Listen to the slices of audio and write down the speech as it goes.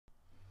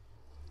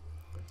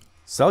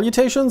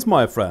Salutations,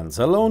 my friends.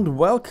 Hello and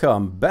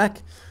welcome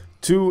back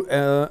to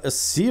a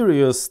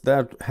series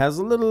that has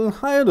a little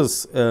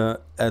hiatus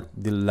at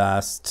the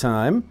last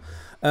time.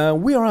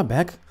 We are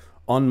back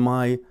on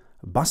my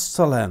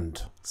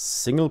Busterland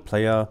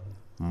single-player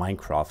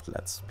Minecraft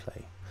Let's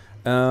Play.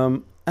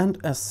 And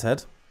as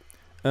said,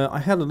 I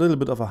had a little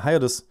bit of a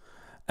hiatus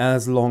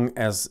as long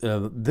as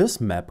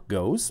this map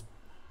goes,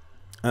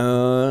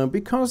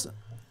 because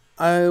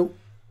I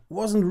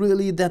wasn't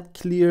really that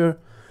clear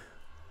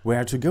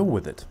where to go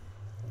with it.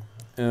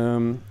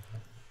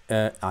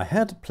 I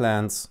had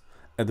plans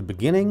at the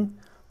beginning,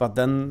 but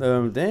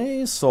then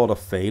they sort of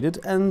faded,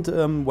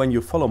 and when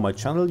you follow my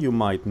channel you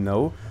might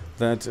know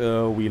that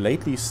we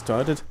lately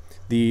started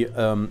the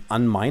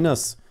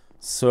Unminers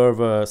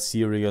server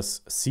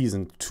series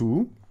season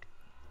 2,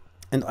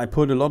 and I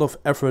put a lot of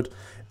effort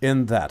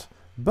in that.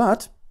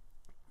 But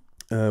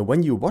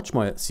when you watch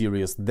my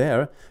series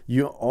there,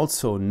 you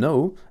also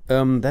know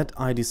that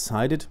I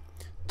decided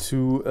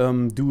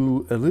to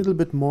do a little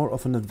bit more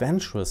of an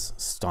adventurous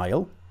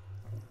style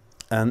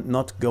and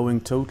not going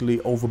totally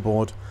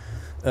overboard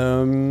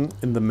in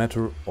the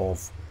matter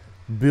of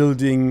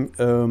building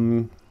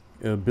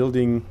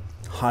building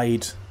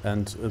height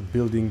and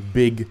building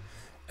big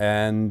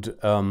and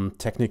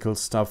technical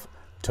stuff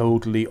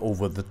totally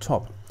over the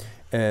top.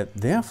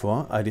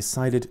 Therefore I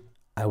decided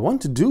I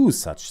want to do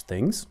such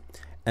things,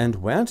 and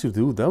where to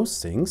do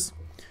those things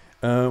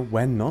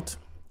when not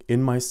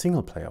in my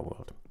single player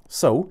world.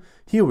 So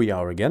here we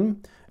are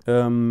again.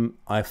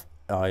 I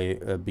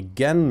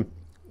began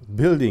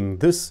building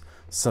this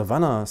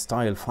Savannah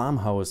style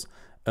farmhouse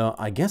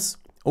I guess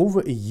over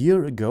a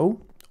year ago,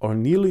 or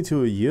nearly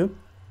to a year.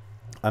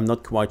 I'm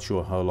not quite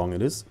sure how long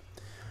it is,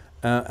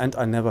 and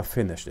I never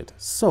finished it.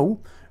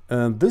 So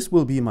this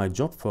will be my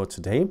job for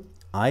today.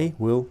 I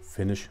will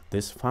finish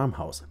this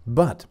farmhouse,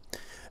 but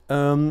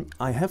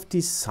I have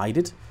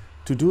decided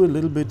to do a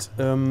little bit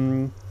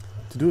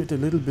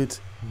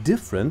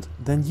different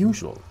than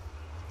usual.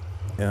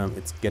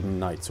 It's getting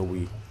night, so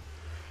we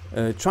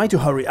try to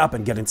hurry up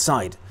and get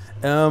inside.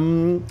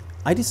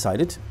 I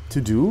decided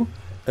to do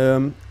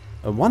a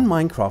one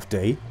Minecraft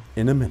day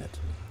in a minute,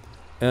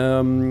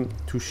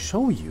 to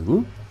show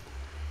you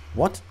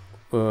what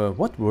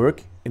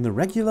work in a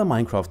regular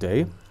Minecraft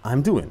day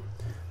I'm doing.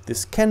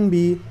 This can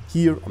be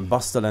here on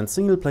Busterland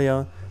single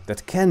player,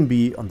 that can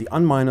be on the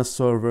Unminer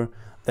server,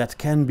 that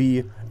can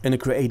be in a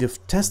creative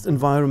test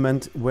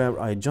environment where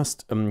I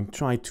just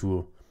try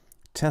to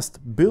test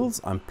builds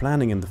I'm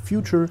planning in the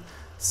future,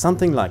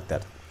 something like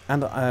that.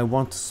 And I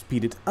want to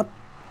speed it up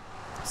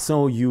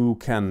so you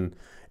can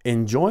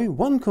enjoy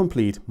one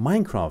complete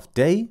Minecraft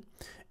day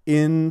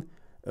in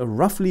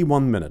roughly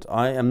 1 minute.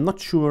 I am not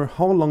sure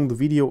how long the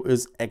video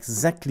is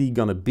exactly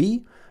gonna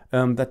be.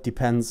 That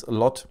depends a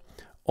lot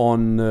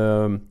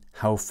on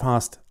how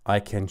fast I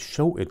can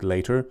show it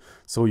later,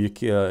 so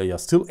you're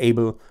still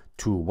able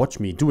to watch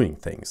me doing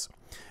things.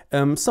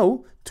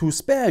 So to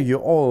spare you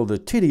all the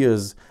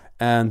tedious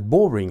and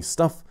boring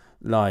stuff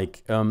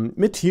like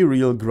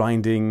material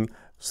grinding,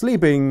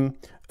 sleeping,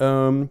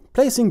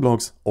 placing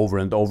blocks over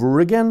and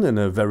over again in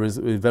a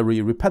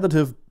very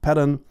repetitive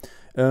pattern,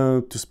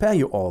 to spare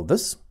you all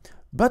this,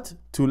 but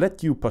to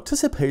let you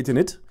participate in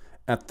it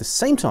at the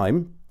same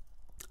time,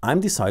 I'm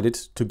decided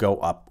to go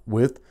up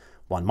with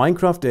one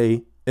Minecraft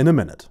day in a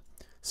minute.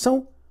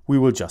 So we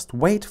will just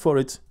wait for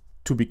it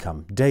to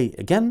become day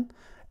again,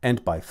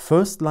 and by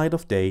first light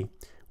of day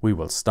we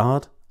will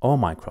start our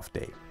Minecraft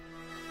day.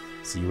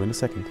 See you in a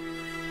second.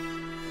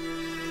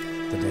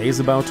 The day is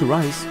about to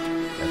rise.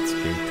 Let's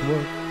get to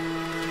work.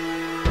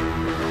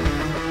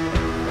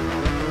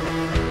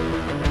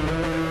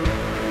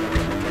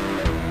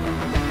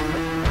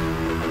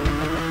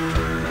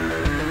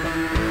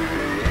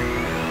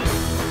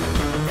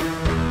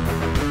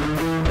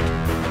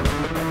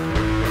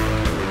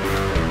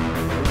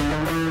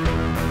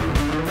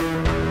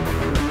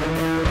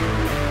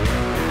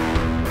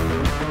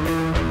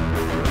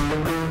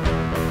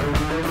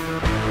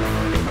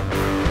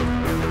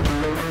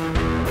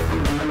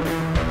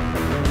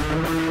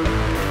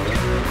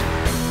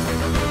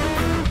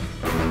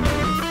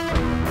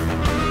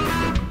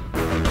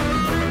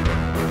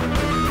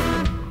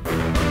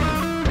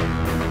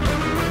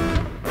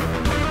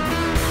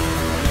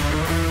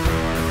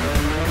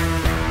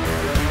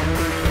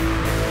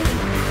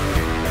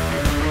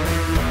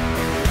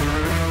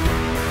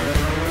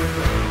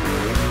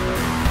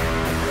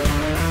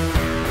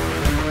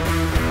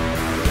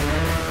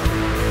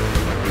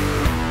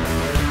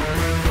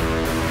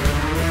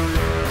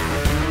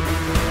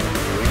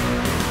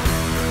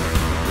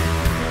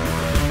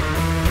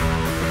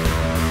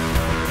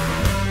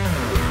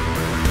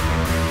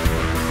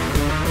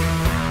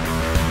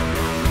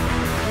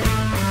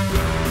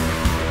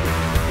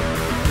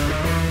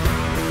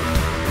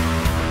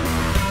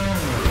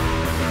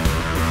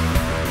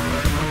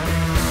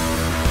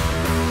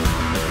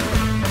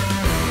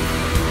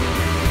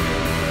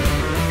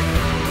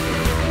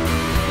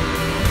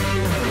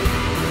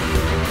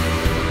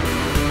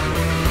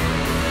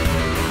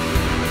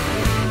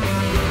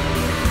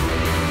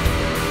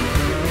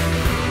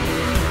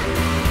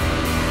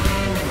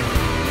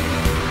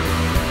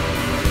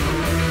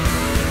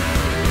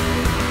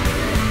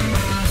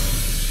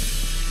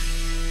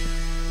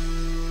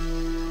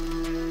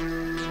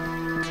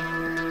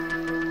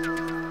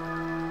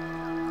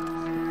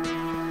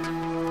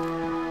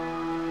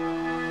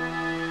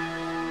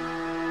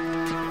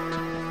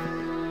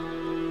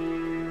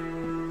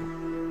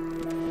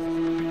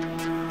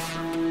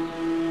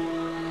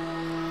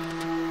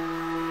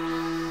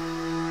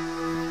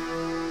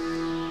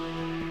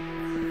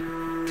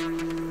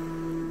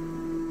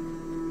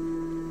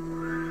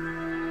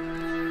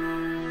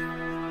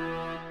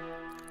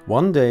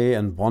 one day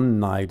and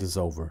one night is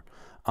over.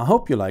 I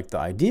hope you liked the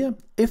idea.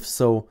 If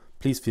so,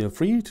 please feel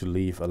free to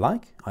leave a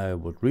like. I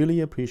would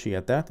really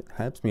appreciate that. It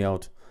helps me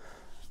out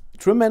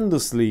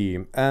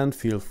tremendously. And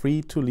feel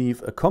free to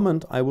leave a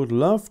comment. I would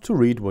love to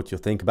read what you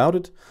think about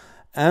it.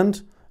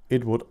 And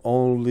it would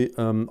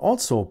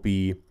also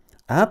be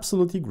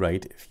absolutely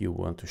great if you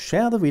want to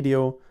share the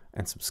video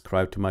and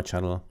subscribe to my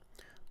channel,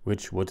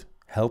 which would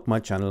help my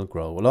channel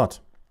grow a lot.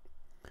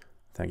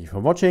 Thank you for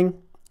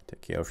watching.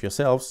 Take care of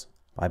yourselves.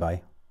 Bye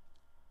bye.